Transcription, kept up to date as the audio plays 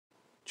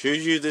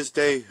Choose you this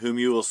day whom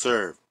you will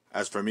serve.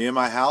 As for me and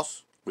my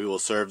house, we will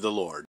serve the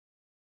Lord.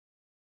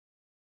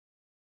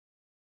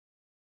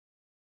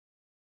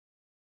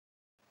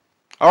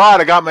 Alright,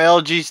 I got my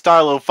LG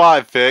Stylo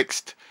 5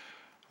 fixed.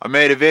 I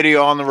made a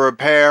video on the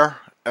repair,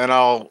 and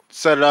I'll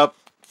set it up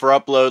for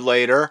upload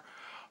later.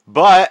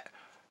 But,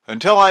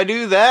 until I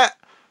do that,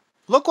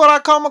 look what I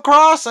come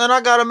across, and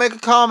I gotta make a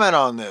comment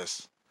on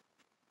this.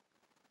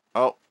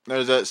 Oh,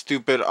 there's that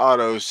stupid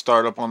auto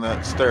startup on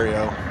that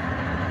stereo.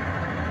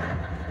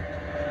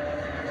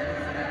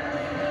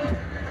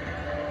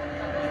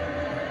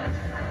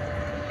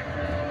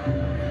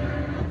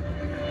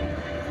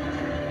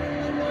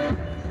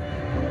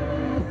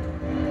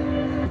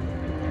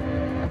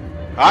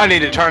 I need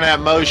to turn that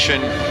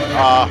motion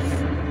off.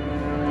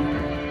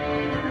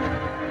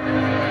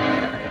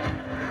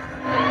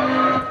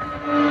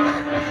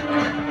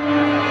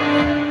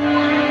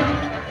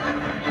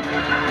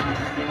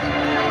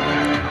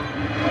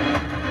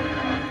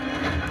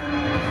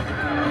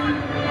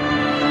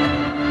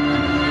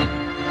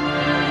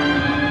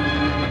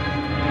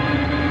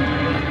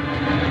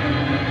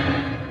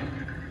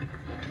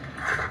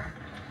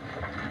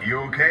 You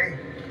okay?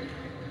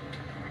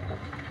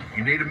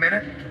 You need a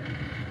minute?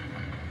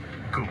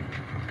 Cool.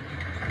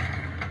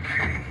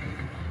 Okay.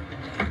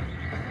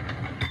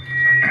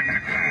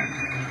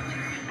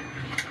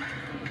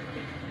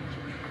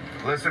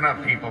 Listen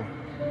up, people.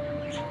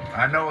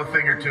 I know a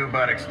thing or two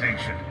about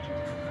extinction.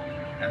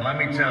 And let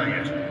me tell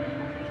you,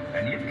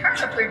 and you'd kind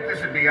of think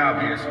this would be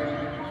obvious,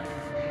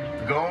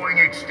 going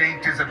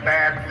extinct is a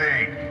bad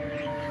thing.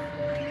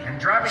 And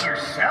driving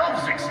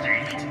yourselves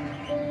extinct?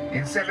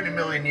 In 70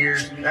 million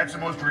years, that's the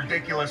most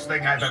ridiculous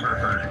thing I've ever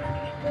heard.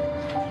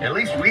 At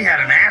least we had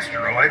an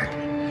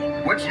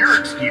asteroid. What's your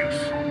excuse?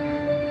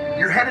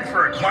 You're headed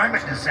for a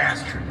climate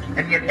disaster,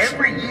 and yet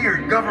every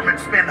year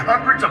governments spend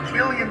hundreds of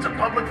billions of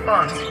public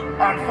funds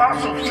on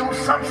fossil fuel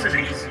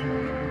subsidies.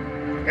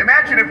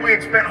 Imagine if we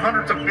had spent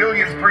hundreds of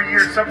billions per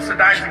year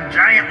subsidizing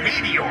giant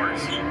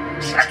meteors.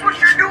 That's what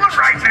you're doing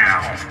right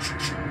now.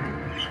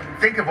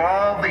 Think of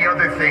all the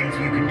other things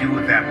you can do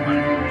with that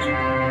money.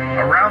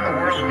 Around the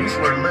world,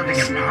 people are living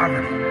in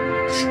poverty.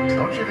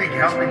 Don't you think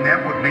helping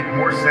them would make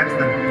more sense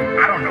than,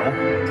 I don't know,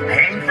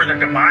 paying for the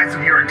demise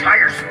of your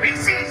entire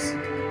species?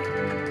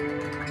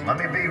 Let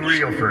me be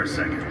real for a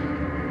second.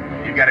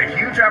 You've got a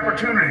huge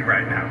opportunity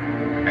right now.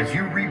 As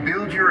you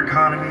rebuild your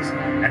economies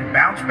and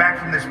bounce back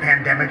from this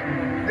pandemic,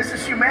 this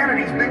is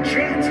humanity's big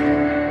chance.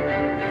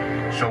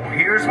 So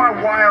here's my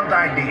wild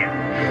idea.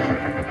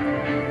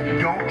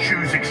 Don't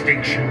choose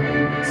extinction.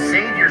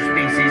 Save your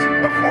species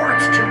before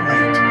it's too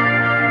late.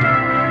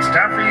 It's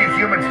time for you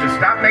humans to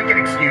stop making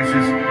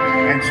excuses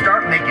and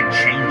start making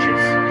changes.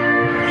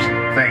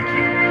 Thank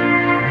you.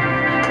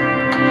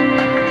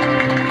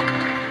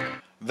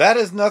 That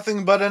is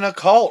nothing but an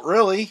occult,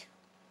 really.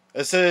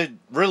 It's a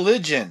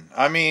religion.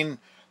 I mean,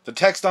 the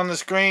text on the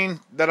screen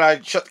that I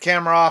shut the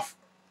camera off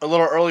a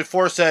little early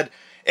for said,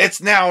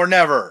 "It's now or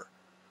never."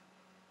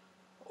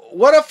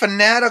 What a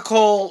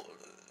fanatical,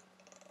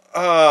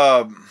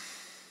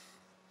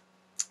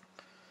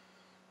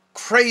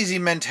 crazy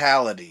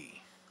mentality.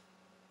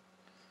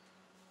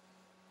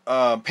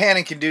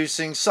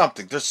 Panic-inducing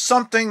something. There's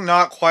something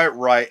not quite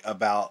right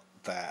about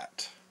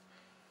that.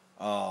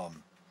 But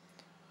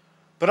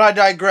I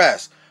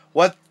digress.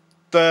 What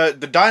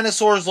the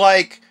dinosaurs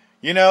like,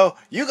 you know,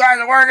 you guys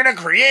are going to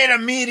create a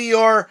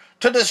meteor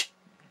to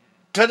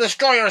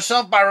destroy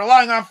yourself by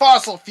relying on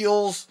fossil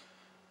fuels.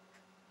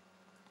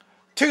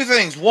 Two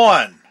things.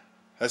 One,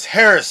 that's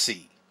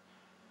heresy.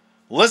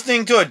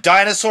 Listening to a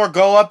dinosaur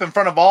go up in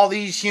front of all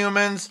these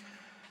humans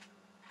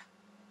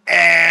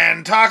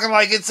and talking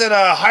like it's in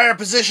a higher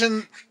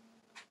position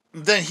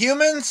than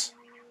humans?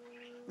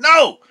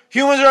 No!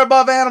 Humans are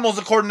above animals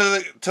according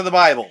to the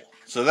Bible.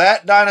 So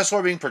that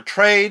dinosaur being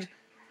portrayed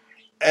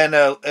in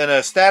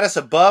a status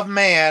above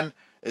man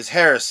is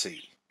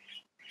heresy.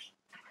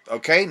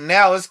 Okay,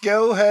 now let's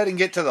go ahead and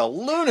get to the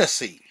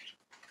lunacy.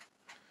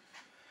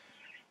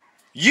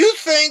 You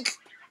think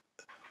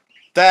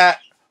that...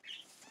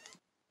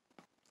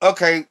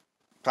 Okay,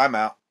 time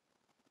out.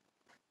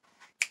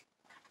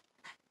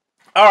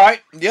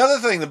 Alright, the other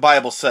thing the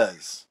Bible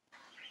says,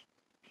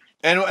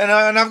 and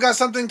I've got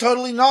something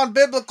totally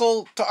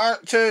non-biblical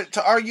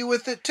to argue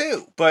with it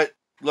too, but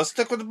let's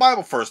stick with the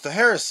Bible first, the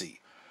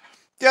heresy.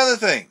 The other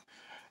thing,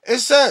 it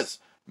says,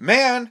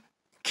 man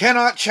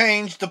cannot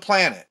change the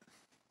planet.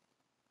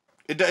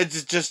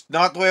 It's just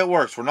not the way it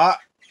works.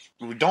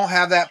 We don't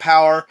have that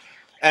power,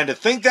 and to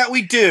think that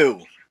we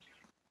do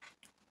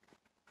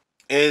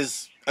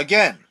is,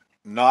 again,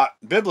 not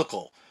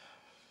biblical.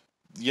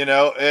 You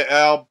know,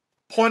 I'll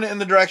point it in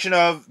the direction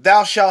of,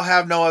 thou shalt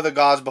have no other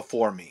gods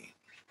before me.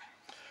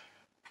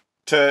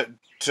 That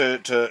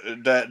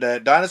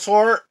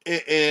dinosaur,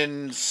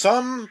 in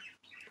some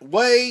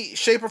way,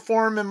 shape, or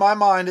form, in my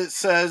mind, it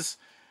says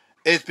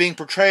it's being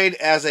portrayed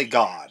as a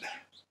god.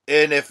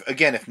 And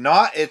if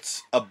not,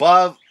 it's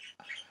above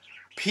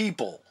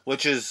people,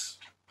 which is,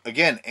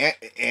 again,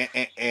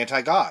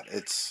 anti-God.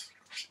 It's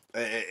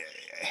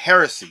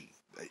heresy.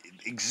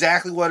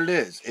 exactly what it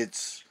is.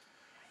 It's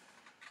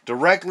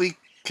directly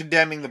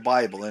condemning the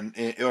Bible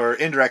or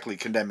indirectly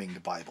condemning the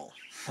Bible.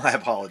 My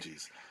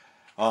apologies.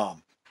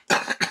 Um,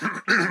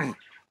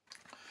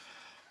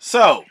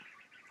 so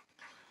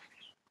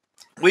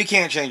we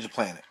can't change the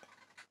planet.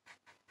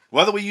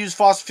 Whether we use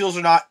fossil fuels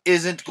or not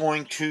isn't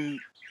going to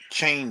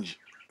change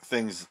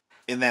things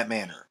in that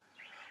manner.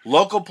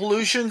 Local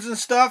pollutions and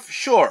stuff,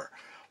 sure.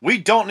 We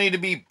don't need to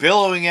be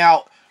billowing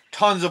out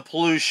tons of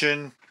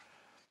pollution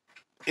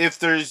if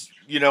there's,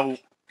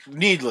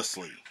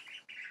 needlessly.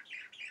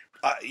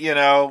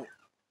 And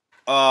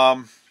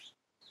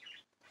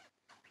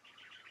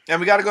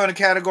we got to go in a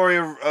category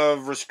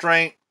of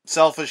restraint,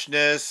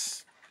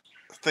 selfishness,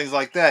 things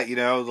like that,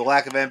 the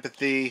lack of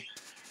empathy,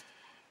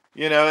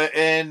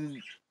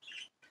 and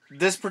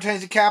this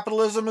pertains to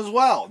capitalism as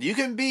well. You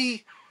can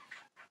be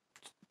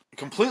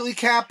completely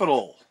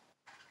complete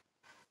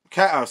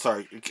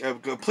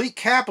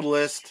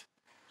capitalist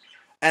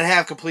and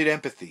have complete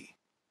empathy.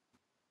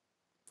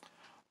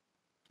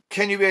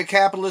 Can you be a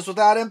capitalist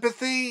without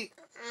empathy?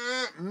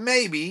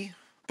 Maybe,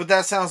 but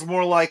that sounds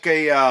more like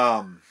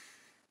a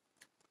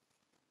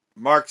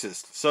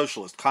Marxist,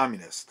 socialist,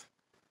 communist.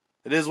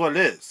 It is what it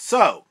is.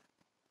 So,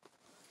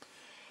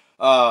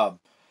 but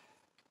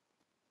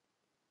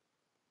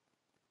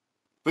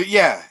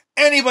yeah,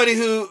 anybody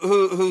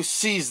who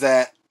sees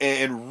that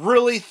and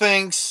really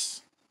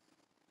thinks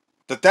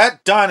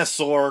that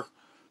dinosaur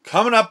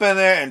coming up in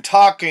there and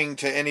talking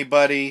to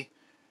anybody,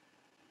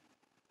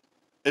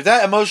 if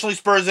that emotionally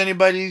spurs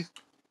anybody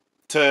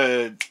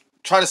to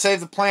try to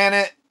save the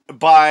planet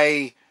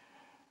by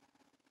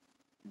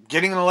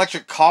getting an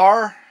electric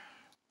car,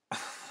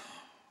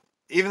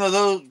 even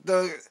though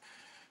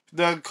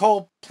the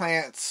coal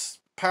plants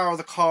power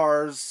the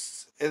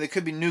cars, and it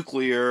could be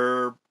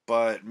nuclear,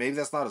 but maybe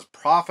that's not as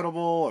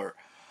profitable, or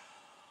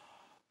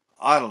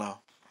I don't know.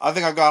 I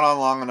think I've gone on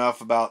long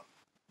enough about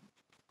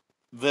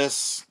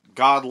this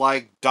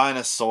godlike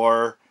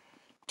dinosaur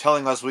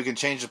telling us we can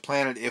change the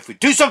planet if we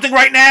do something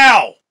right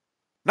now.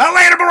 Not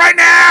later, but right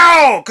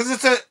now! Because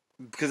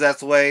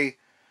that's the way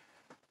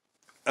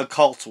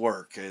occults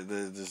work.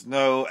 There's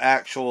no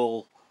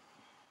actual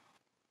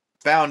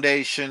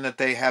foundation that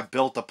they have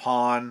built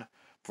upon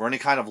for any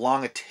kind of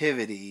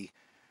longevity.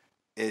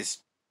 Is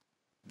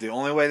the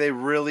only way they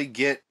really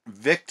get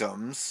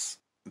victims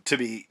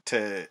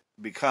to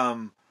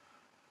become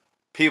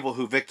people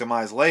who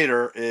victimize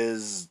later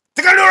is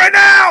they're gonna do it right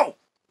now.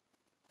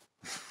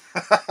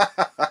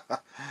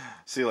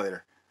 See you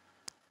later.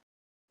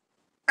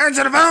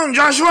 Answer the phone,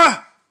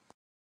 Joshua.